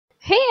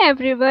Hey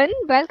everyone,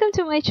 welcome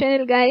to my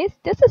channel guys.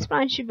 This is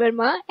Pranshi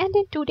Verma and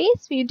in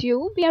today's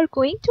video we are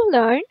going to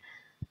learn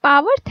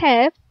power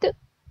theft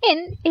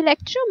in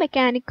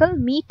electromechanical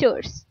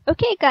meters.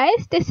 Okay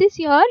guys, this is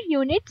your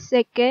unit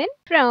 2nd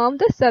from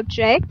the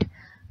subject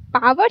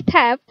power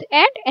theft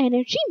and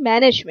energy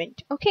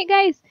management. Okay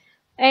guys,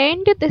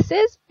 and this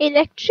is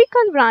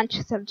electrical branch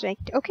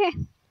subject. Okay,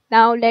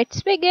 now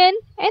let's begin.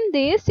 And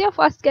this your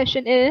first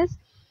question is,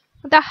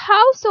 the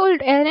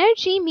household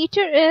energy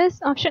meter is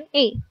option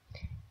A,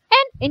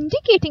 an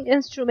indicating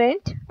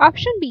instrument,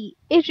 option B,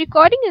 a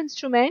recording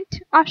instrument,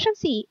 option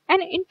C,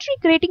 an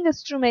integrating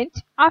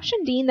instrument,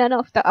 option D, none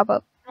of the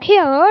above.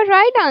 Here,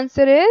 right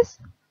answer is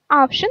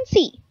option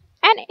C,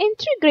 an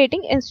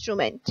integrating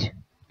instrument.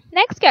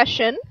 Next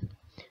question.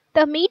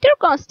 The meter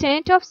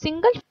constant of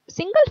single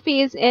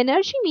phase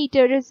energy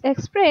meter is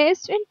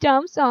expressed in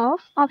terms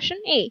of option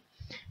A,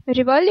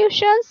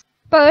 revolutions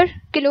per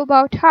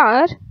kilowatt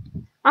hour,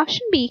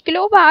 option B,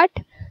 kilowatt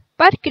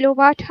per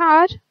kilowatt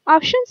hour,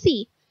 option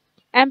C,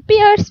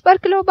 amperes per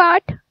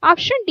kilowatt,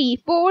 option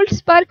D,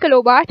 volts per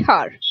kilowatt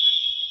hour.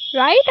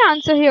 Right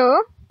answer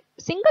here,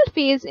 single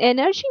phase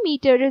energy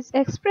meter is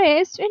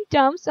expressed in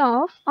terms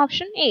of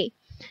option A,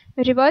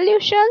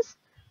 revolutions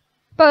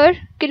per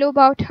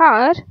kilowatt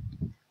hour,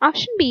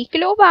 option B,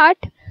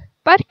 kilowatt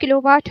per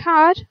kilowatt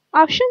hour,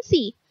 option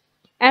C,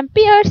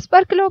 amperes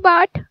per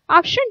kilowatt,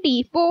 option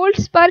D,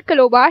 volts per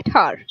kilowatt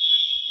hour.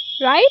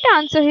 Right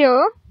answer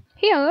here,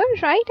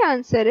 right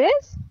answer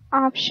is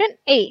option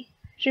A,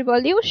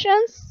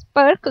 revolutions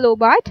per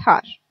kilowatt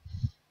hour.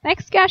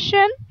 Next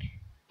question.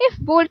 If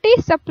voltage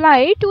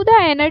supply to the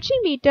energy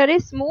meter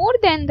is more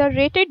than the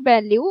rated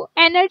value,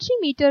 energy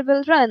meter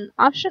will run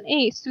option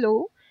A,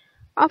 slow,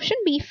 option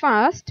B,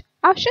 fast,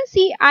 option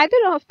C, either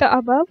of the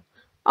above,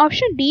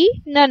 option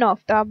D, none of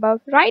the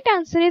above. Right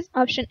answer is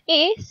option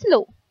A,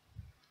 slow.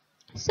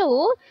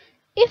 So,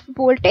 if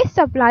voltage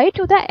supply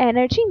to the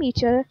energy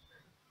meter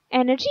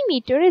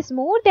is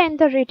more than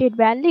the rated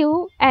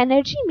value,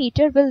 energy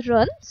meter will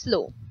run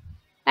slow.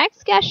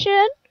 Next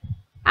question.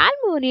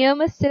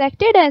 Aluminium is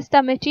selected as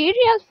the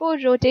material for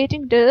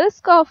rotating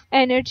disc of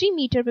energy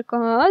meter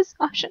because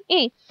option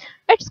A,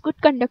 it's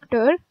good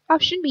conductor,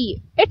 option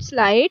B, it's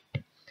light,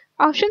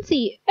 option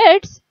C,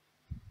 it's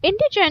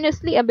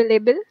indigenously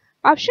available,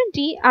 option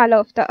D, all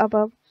of the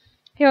above.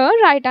 Here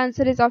right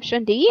answer is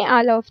option D,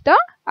 all of the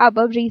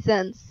above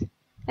reasons.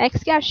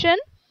 Next question.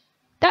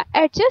 The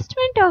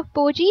adjustment of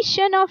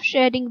position of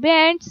shading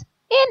bands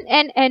in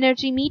an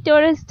energy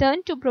meter is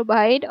done to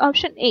provide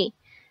option A,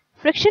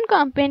 friction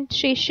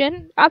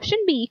compensation, option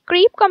B,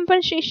 creep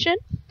compensation,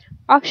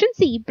 option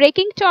C,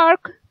 braking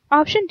torque,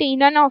 option D,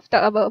 none of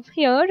the above.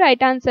 Here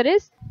right answer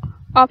is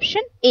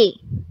option A,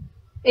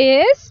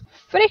 is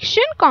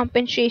friction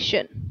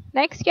compensation.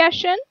 Next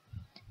question.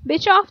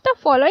 Which of the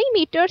following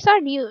meters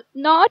are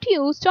not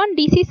used on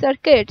DC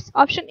circuits?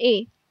 Option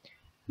A,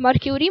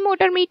 mercury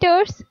motor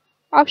meters,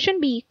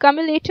 option B,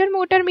 commutator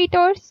motor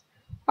meters,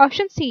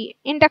 option C,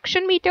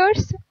 induction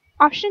meters,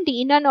 option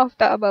D, none of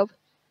the above.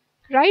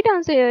 Right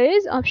answer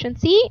is option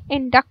C,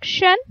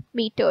 induction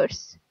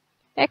meters.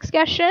 Next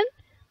question.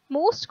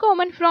 Most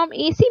common from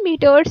AC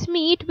meters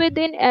meet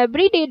within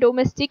everyday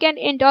domestic and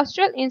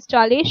industrial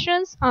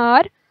installations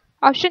are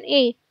option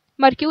A,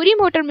 mercury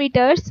motor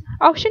meters,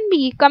 option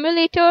B,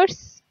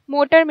 cumulators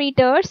motor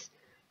meters,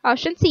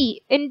 option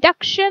C,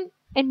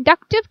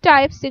 inductive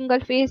type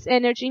single phase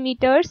energy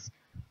meters,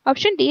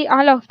 option D,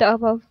 all of the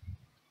above.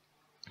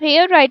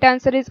 Here right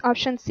answer is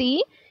option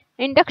C,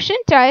 induction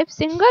type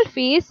single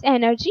phase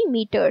energy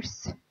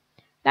meters.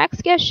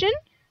 Next question.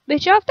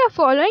 Which of the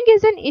following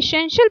is an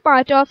essential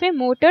part of a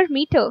motor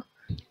meter?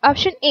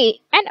 Option A,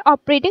 an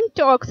operating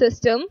torque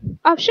system,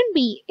 option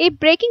B, a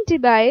braking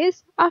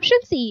device, option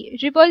C,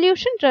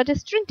 revolution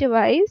registering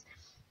device,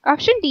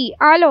 option D,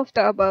 all of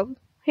the above.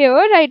 Here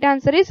right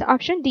answer is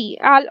option D,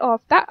 all of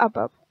the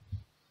above.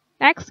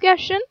 Next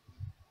question.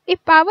 A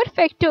power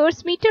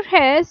factors meter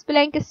has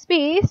blank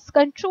space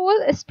control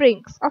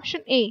springs.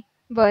 Option A,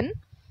 1,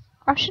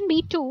 option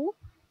B, 2,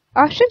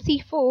 option C,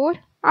 4,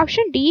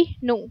 option D,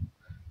 no.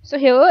 So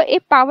here a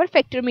power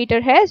factor meter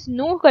has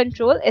no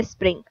control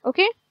spring.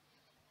 Okay.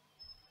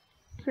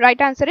 Right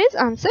answer is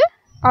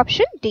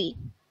option D.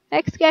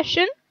 Next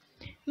question.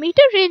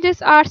 Meter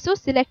ranges are so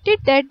selected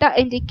that the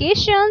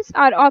indications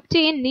are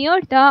obtained near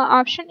the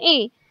option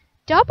A,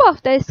 top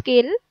of the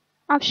scale,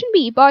 option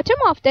B, bottom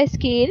of the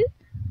scale,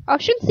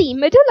 option C,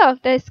 middle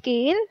of the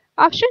scale,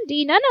 option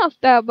D, none of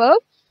the above.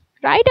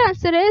 Right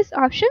answer is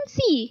option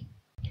C.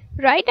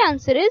 Right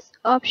answer is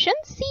option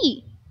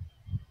C.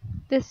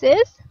 This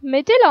is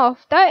middle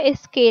of the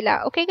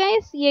scala. Okay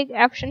guys, ये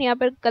option यहाँ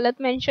पर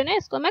गलत mention है,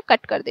 इसको मैं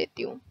cut कर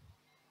देती हूँ.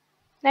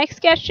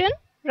 Next question.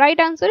 Right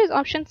answer is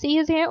option C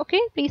is here.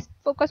 Okay, please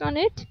focus on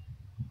it.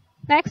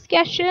 Next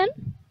question.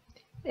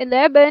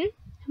 11.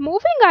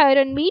 Moving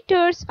iron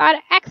meters are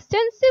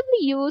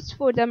extensively used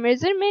for the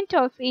measurement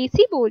of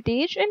AC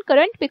voltage and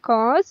current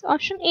because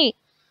option A,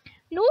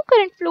 no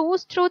current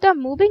flows through the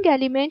moving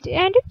element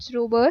and it's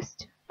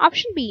robust.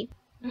 Option B,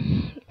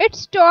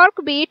 its torque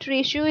weight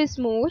ratio is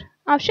more.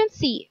 Option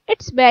C,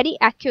 it's very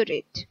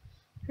accurate.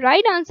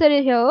 Right answer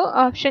is here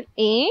option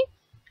A.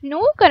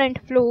 No current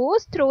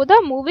flows through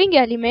the moving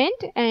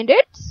element and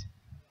it's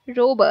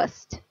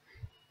robust.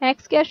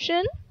 Next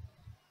question.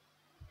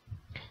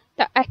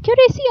 The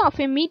accuracy of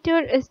a meter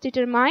is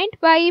determined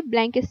by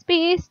blank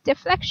space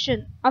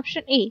deflection.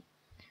 Option A,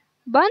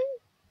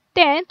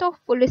 1/10 of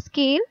full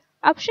scale.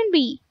 Option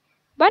B,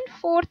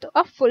 1/4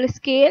 of full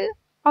scale.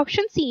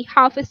 Option C,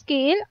 half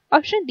scale.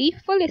 Option D,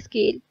 full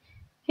scale.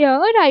 Here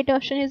right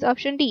option is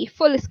option D,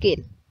 full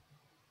scale.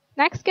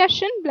 Next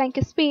question, blank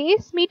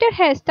space. Meter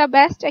has the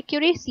best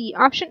accuracy.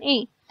 Option A,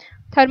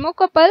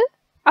 thermocouple.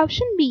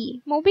 Option B,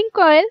 moving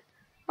coil.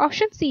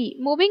 Option C,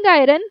 moving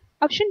iron.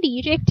 Option D,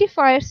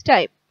 rectifiers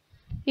type.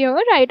 Here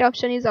right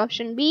option is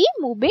option B,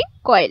 moving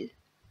coil.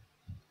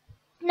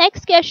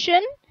 Next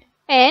question,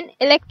 an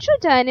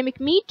electrodynamic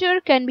meter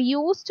can be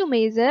used to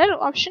measure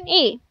option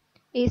A,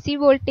 AC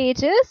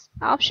voltages.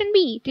 Option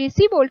B,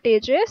 DC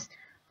voltages.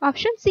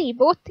 Option C,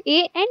 both A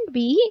and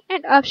B.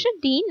 And option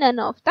D, none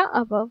of the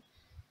above.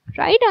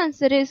 Right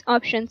answer is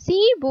option C,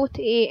 both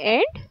A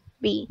and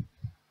B.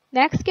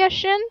 Next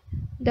question,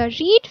 the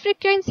reed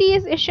frequency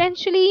is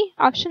essentially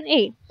option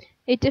A,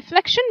 a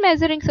deflection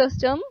measuring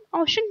system.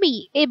 Option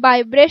B, a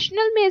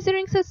vibrational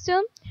measuring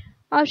system.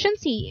 Option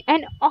C,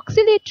 an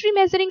oscillatory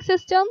measuring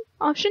system.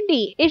 Option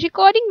D, a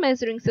recording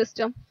measuring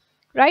system.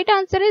 Right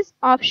answer is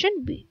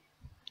option B.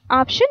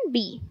 Option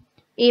B,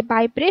 a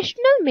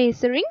vibrational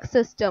measuring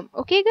system.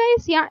 Okay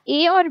guys, यहाँ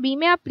A और B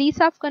में आप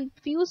please आप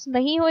confuse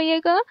नहीं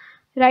होइएगा.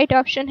 Right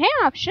option है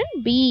option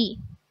B.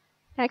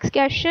 Next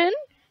question,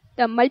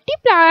 the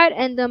multiplier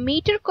and the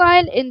meter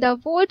coil in the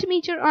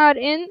voltmeter are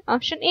in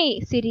option A,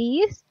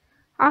 series.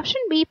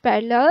 Option B,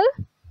 parallel.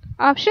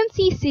 Option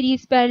C,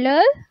 series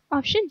parallel.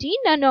 Option D,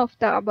 none of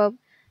the above.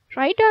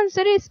 Right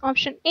answer is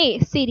option A,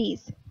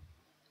 series.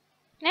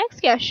 Next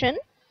question,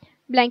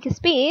 blank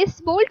space.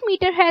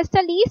 Voltmeter has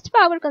the least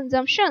power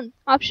consumption.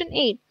 Option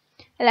A,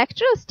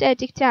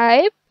 electrostatic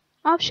type.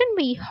 Option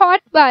B,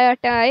 hot wire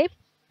type.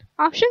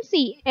 Option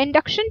C,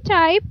 induction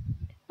type.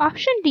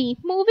 Option D,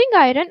 moving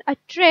iron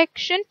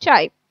attraction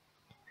type.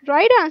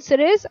 Right answer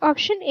is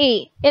option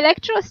A,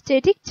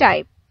 electrostatic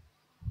type.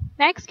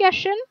 Next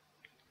question,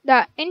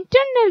 the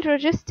internal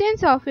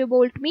resistance of a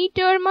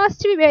voltmeter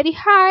must be very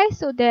high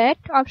so that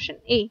option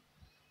A,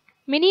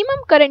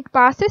 minimum current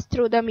passes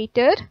through the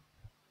meter.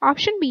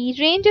 Option B,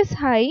 range is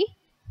high.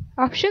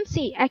 Option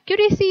C,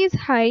 accuracy is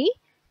high.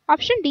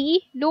 Option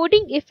D,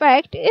 loading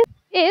effect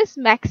is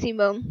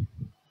maximum.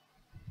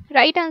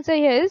 Right answer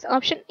here is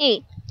option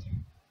A,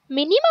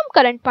 minimum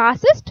current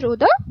passes through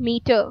the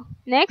meter.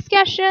 Next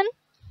question,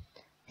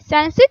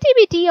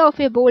 sensitivity of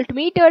a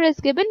voltmeter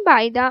is given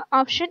by the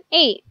option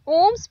A,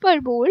 ohms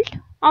per volt.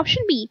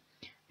 Option B,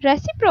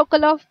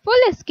 reciprocal of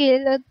full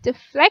scale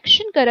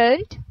deflection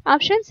current.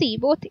 Option C,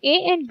 both A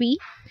and B.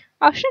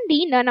 Option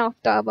D, none of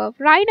the above.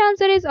 Right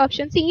answer is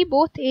option C,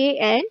 both A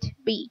and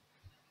B.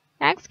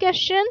 Next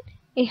question,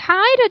 a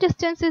high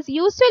resistance is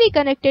usually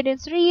connected in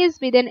series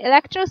with an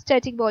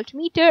electrostatic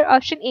voltmeter.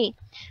 Option A,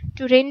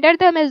 to render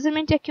the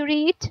measurement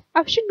accurate.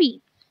 Option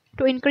B,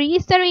 to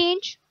increase the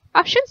range.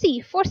 Option C,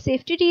 for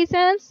safety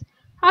reasons.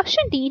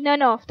 Option D,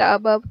 none of the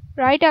above.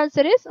 Right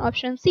answer is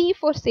option C,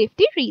 for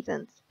safety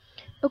reasons.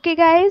 Okay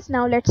guys,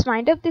 now let's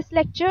wind up this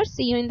lecture.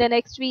 See you in the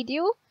next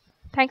video.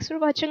 Thanks for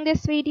watching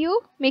this video.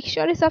 Make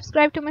sure to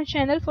subscribe to my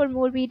channel for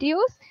more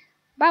videos.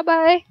 Bye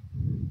bye.